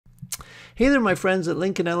Hey there, my friends at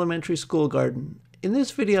Lincoln Elementary School Garden. In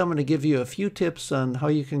this video, I'm going to give you a few tips on how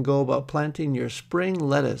you can go about planting your spring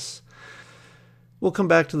lettuce. We'll come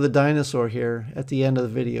back to the dinosaur here at the end of the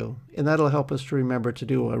video, and that'll help us to remember to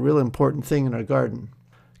do a real important thing in our garden.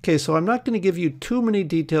 Okay, so I'm not going to give you too many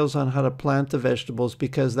details on how to plant the vegetables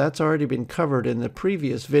because that's already been covered in the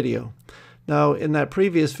previous video. Now, in that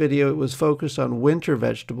previous video, it was focused on winter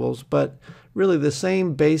vegetables, but really the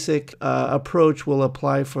same basic approach will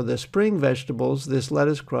apply for the spring vegetables, this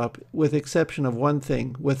lettuce crop, with exception of one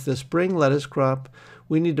thing. With the spring lettuce crop,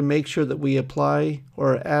 we need to make sure that we apply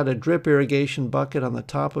or add a drip irrigation bucket on the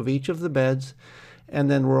top of each of the beds, and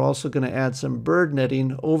then we're also going to add some bird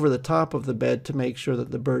netting over the top of the bed to make sure that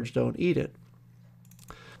the birds don't eat it.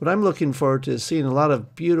 What I'm looking forward to is seeing a lot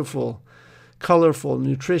of beautiful, colorful,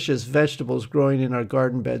 nutritious vegetables growing in our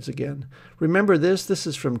garden beds again. Remember this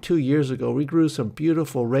is from 2 years ago. We grew some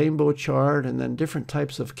beautiful rainbow chard and then different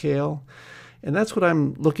types of kale. And that's what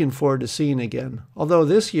I'm looking forward to seeing again. Although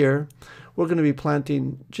this year, we're going to be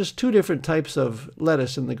planting just 2 different types of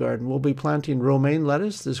lettuce in the garden. We'll be planting romaine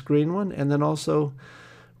lettuce, this green one, and then also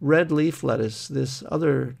red leaf lettuce, this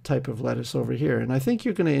other type of lettuce over here. And I think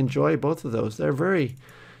you're going to enjoy both of those. They're very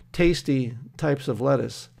tasty types of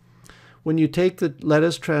lettuce. When you take the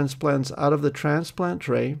lettuce transplants out of the transplant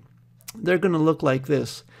tray, they're going to look like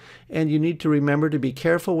this. And you need to remember to be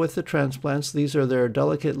careful with the transplants. These are their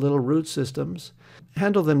delicate little root systems.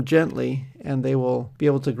 Handle them gently and they will be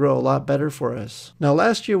able to grow a lot better for us. Now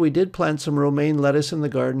last year we did plant some romaine lettuce in the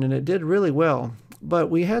garden and it did really well.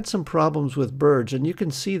 But we had some problems with birds, and you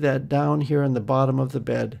can see that down here in the bottom of the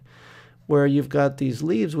bed where you've got these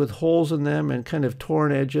leaves with holes in them and kind of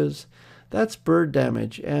torn edges. That's bird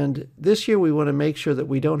damage, and this year we want to make sure that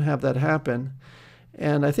we don't have that happen.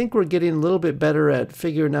 And I think we're getting a little bit better at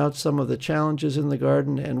figuring out some of the challenges in the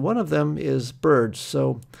garden, and one of them is birds.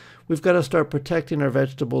 So we've got to start protecting our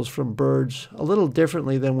vegetables from birds a little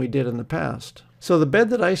differently than we did in the past. So the bed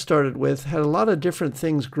that I started with had a lot of different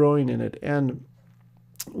things growing in it, and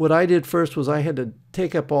what I did first was I had to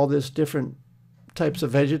take up all this different types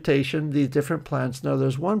of vegetation, these different plants. Now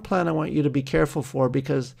there's one plant I want you to be careful for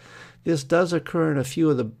because this does occur in a few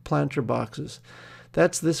of the planter boxes.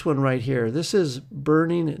 That's this one right here. This is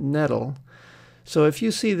burning nettle. So if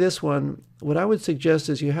you see this one, what I would suggest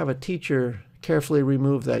is you have a teacher carefully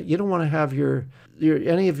remove that. You don't want to have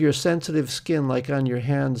any of your sensitive skin, like on your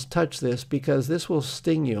hands, touch this because this will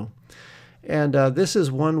sting you. And this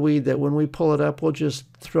is one weed that when we pull it up, we'll just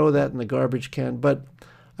throw that in the garbage can. But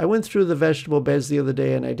I went through the vegetable beds the other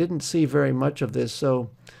day and I didn't see very much of this, so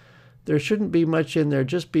there shouldn't be much in there.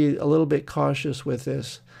 Just be a little bit cautious with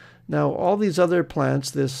this. Now, all these other plants,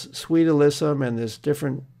 this sweet alyssum and this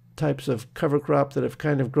different types of cover crop that have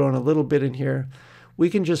kind of grown a little bit in here, we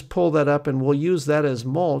can just pull that up and we'll use that as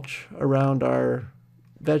mulch around our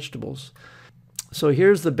vegetables. So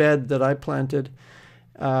here's the bed that I planted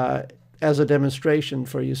as a demonstration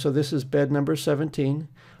for you. So this is bed number 17.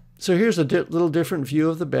 So here's a little different view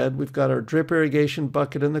of the bed. We've got our drip irrigation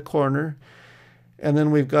bucket in the corner. And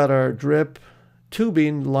then we've got our drip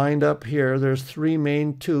tubing lined up here. There's 3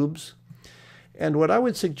 main tubes. And what I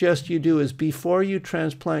would suggest you do is before you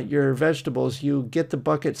transplant your vegetables, you get the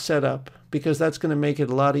bucket set up because that's going to make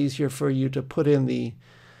it a lot easier for you to put in the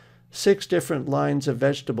 6 different lines of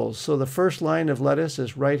vegetables. So the first line of lettuce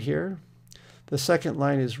is right here. The second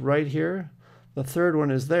line is right here. The third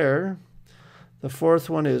one is there. The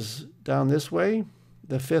fourth one is down this way.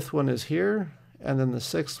 The fifth one is here. And then the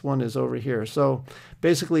 6th one is over here. So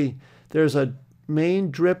basically there's a main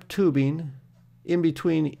drip tubing in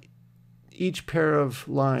between each pair of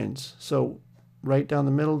lines. So right down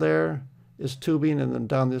the middle there is tubing, and then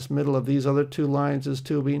down this middle of these other 2 lines is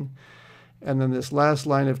tubing. And then this last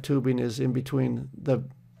line of tubing is in between the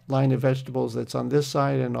line of vegetables that's on this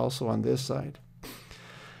side and also on this side.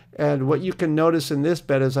 And what you can notice in this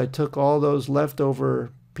bed is I took all those leftover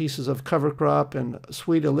pieces of cover crop and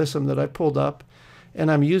sweet alyssum that I pulled up, and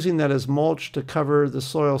I'm using that as mulch to cover the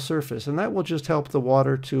soil surface, and that will just help the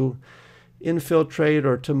water to infiltrate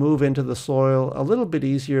or to move into the soil a little bit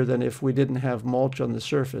easier than if we didn't have mulch on the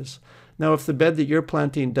surface. Now if the bed that you're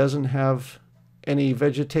planting doesn't have any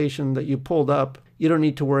vegetation that you pulled up, you don't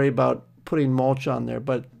need to worry about putting mulch on there,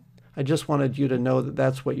 but I just wanted you to know that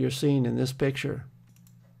that's what you're seeing in this picture.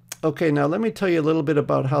 Okay, now let me tell you a little bit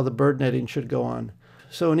about how the bird netting should go on.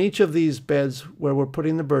 So in each of these beds where we're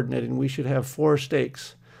putting the bird netting, we should have 4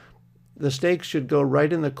 stakes. The stakes should go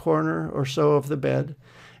right in the corner or so of the bed,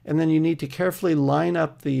 and then you need to carefully line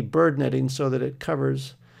up the bird netting so that it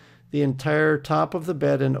covers the entire top of the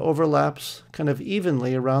bed and overlaps kind of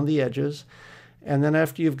evenly around the edges. And then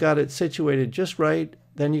after you've got it situated just right,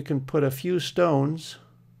 then you can put a few stones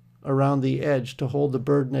around the edge to hold the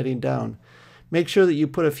bird netting down. Make sure that you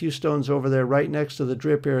put a few stones over there right next to the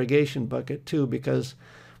drip irrigation bucket too, because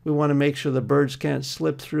we want to make sure the birds can't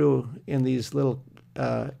slip through in these little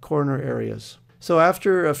corner areas. So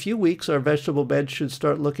after a few weeks, our vegetable bed should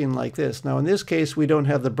start looking like this. Now in this case, we don't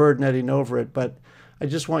have the bird netting over it, but I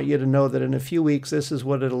just want you to know that in a few weeks, this is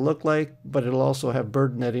what it'll look like, but it'll also have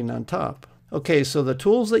bird netting on top. Okay, so the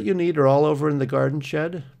tools that you need are all over in the garden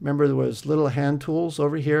shed. Remember, there was little hand tools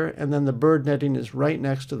over here, and then the bird netting is right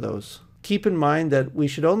next to those. Keep in mind that we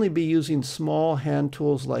should only be using small hand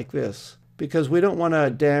tools like this, because we don't want to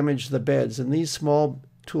damage the beds, and these small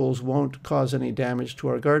tools won't cause any damage to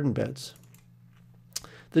our garden beds.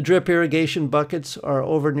 The drip irrigation buckets are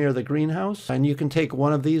over near the greenhouse, and you can take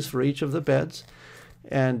one of these for each of the beds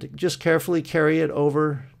and just carefully carry it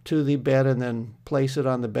over to the bed and then place it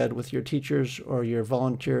on the bed with your teachers or your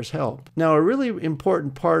volunteers' help. Now, a really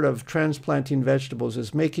important part of transplanting vegetables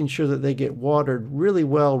is making sure that they get watered really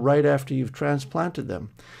well right after you've transplanted them.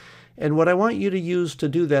 And what I want you to use to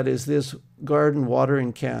do that is this garden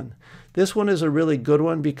watering can. This one is a really good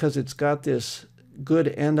one because it's got this good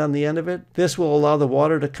end on the end of it. This will allow the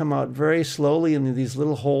water to come out very slowly in these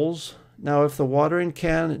little holes. Now, if the watering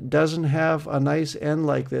can doesn't have a nice end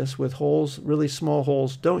like this with holes, really small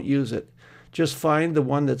holes, don't use it. Just find the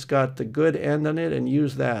one that's got the good end on it and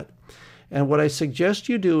use that. And what I suggest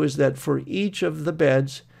you do is that for each of the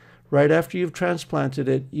beds, right after you've transplanted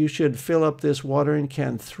it, you should fill up this watering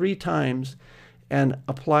can 3 times and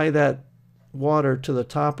apply that water to the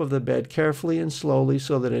top of the bed carefully and slowly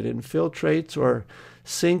so that it infiltrates or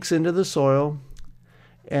sinks into the soil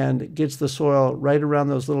and gets the soil right around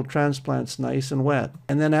those little transplants nice and wet.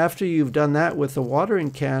 And then after you've done that with the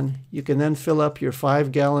watering can, you can then fill up your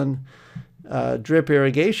 5-gallon drip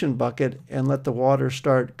irrigation bucket and let the water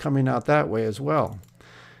start coming out that way as well.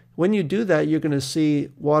 When you do that, you're going to see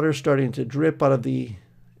water starting to drip out of the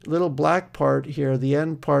little black part here, the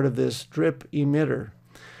end part of this drip emitter.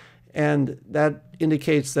 And that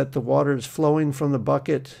indicates that the water is flowing from the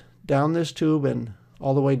bucket down this tube and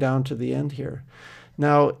all the way down to the end here.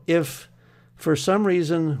 Now, if for some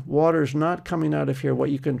reason water's not coming out of here, what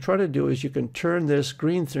you can try to do is you can turn this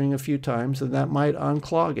green thing a few times and that might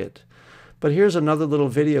unclog it. But here's another little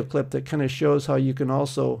video clip that kind of shows how you can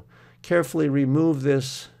also carefully remove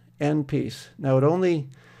this end piece. Now, it only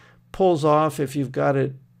pulls off if you've got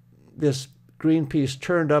this green piece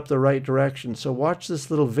turned up the right direction. So watch this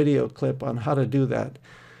little video clip on how to do that.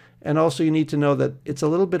 And also you need to know that it's a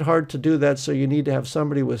little bit hard to do that, so you need to have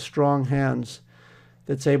somebody with strong hands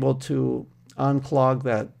that's able to unclog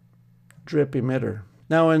that drip emitter.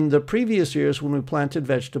 Now, in the previous years when we planted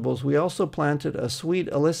vegetables, we also planted a sweet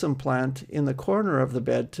alyssum plant in the corner of the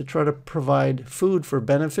bed to try to provide food for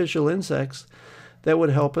beneficial insects that would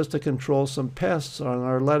help us to control some pests on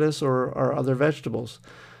our lettuce or our other vegetables.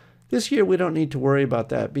 This year we don't need to worry about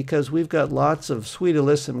that because we've got lots of sweet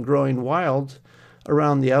alyssum growing wild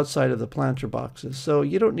around the outside of the planter boxes. So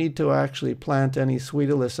you don't need to actually plant any sweet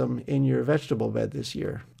alyssum in your vegetable bed this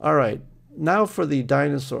year. All right, now for the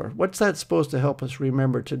dinosaur. What's that supposed to help us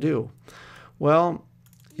remember to do? Well,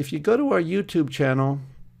 if you go to our YouTube channel,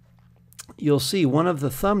 you'll see one of the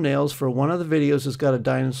thumbnails for one of the videos has got a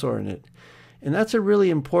dinosaur in it. And that's a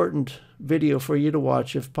really important video for you to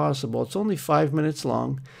watch if possible. It's only 5 minutes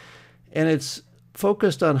long, and it's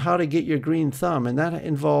focused on how to get your green thumb, and that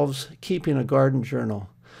involves keeping a garden journal.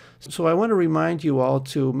 So I want to remind you all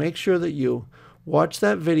to make sure that you watch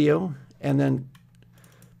that video and then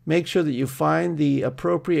make sure that you find the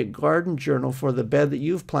appropriate garden journal for the bed that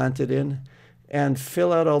you've planted in and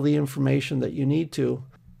fill out all the information that you need to.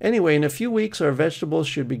 Anyway, in a few weeks, our vegetables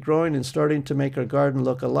should be growing and starting to make our garden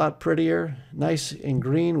look a lot prettier, nice and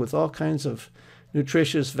green with all kinds of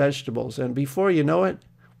nutritious vegetables. And before you know it,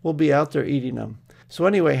 we'll be out there eating them. So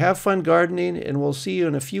anyway, have fun gardening, and we'll see you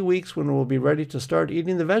in a few weeks when we'll be ready to start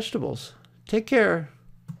eating the vegetables. Take care.